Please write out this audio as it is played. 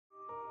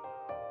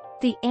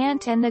The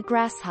Ant and the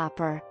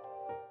Grasshopper.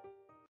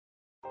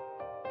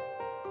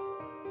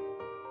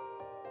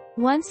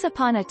 Once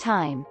upon a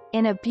time,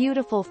 in a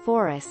beautiful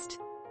forest,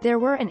 there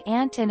were an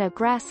ant and a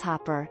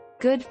grasshopper,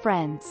 good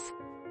friends.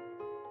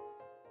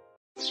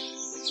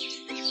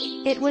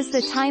 It was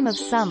the time of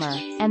summer,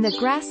 and the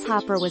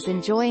grasshopper was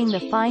enjoying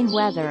the fine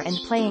weather and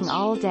playing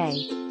all day.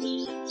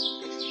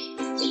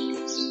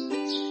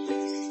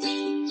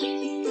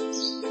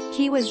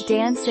 He was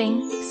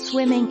dancing,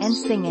 swimming and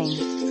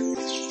singing.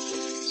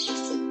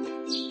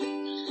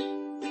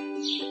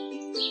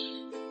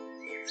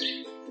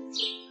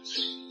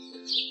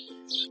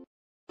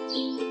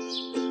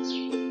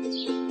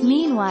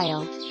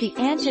 Meanwhile, the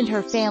ant and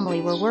her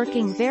family were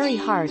working very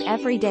hard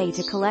every day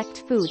to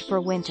collect food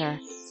for winter.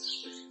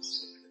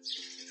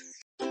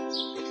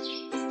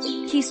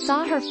 He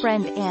saw her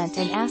friend ant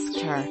and asked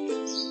her,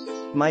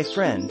 "My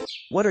friend,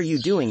 what are you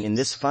doing in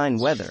this fine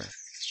weather?"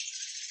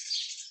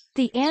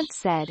 The ant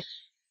said,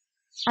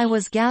 "I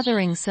was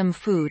gathering some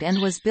food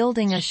and was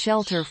building a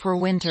shelter for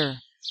winter."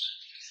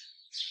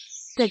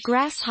 The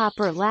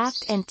grasshopper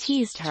laughed and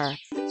teased her.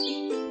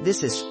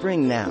 "This is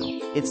spring now,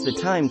 it's the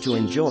time to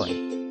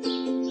enjoy."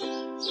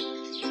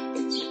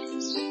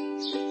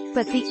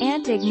 But the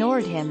ant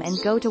ignored him and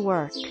go to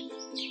work.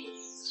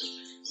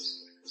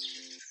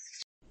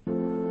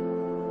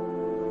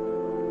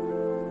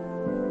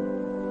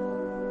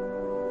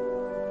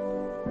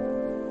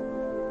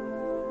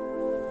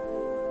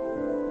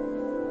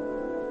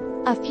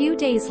 A few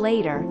days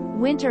later,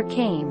 winter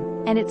came,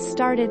 and it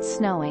started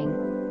snowing.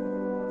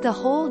 The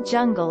whole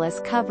jungle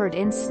is covered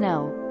in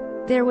snow.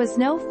 There was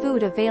no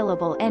food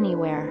available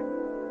anywhere.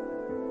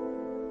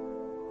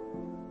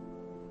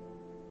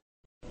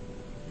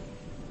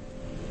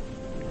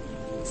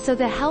 So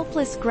the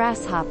helpless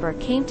grasshopper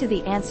came to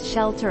the ant's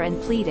shelter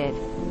and pleaded,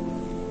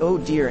 "Oh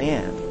dear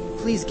ant,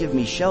 please give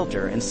me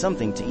shelter and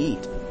something to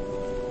eat."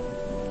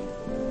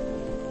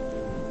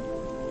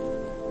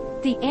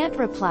 The ant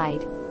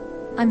replied,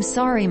 "I'm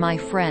sorry my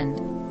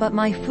friend, but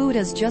my food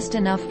is just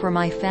enough for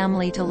my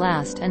family to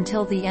last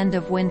until the end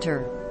of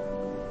winter.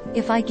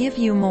 If I give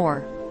you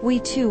more, we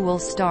too will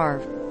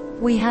starve.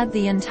 We had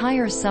the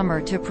entire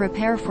summer to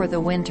prepare for the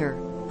winter,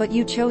 but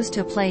you chose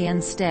to play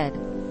instead."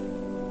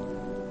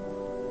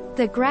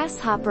 The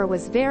grasshopper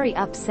was very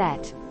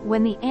upset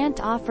when the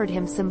ant offered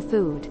him some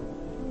food.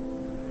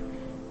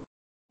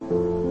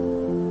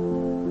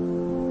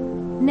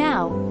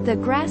 Now, the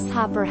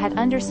grasshopper had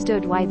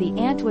understood why the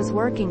ant was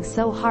working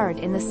so hard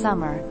in the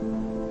summer.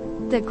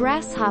 The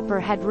grasshopper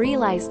had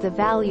realized the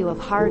value of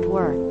hard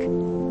work.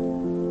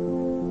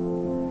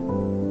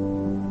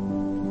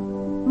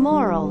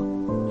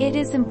 Moral: it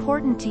is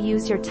important to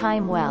use your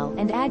time well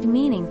and add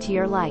meaning to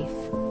your life.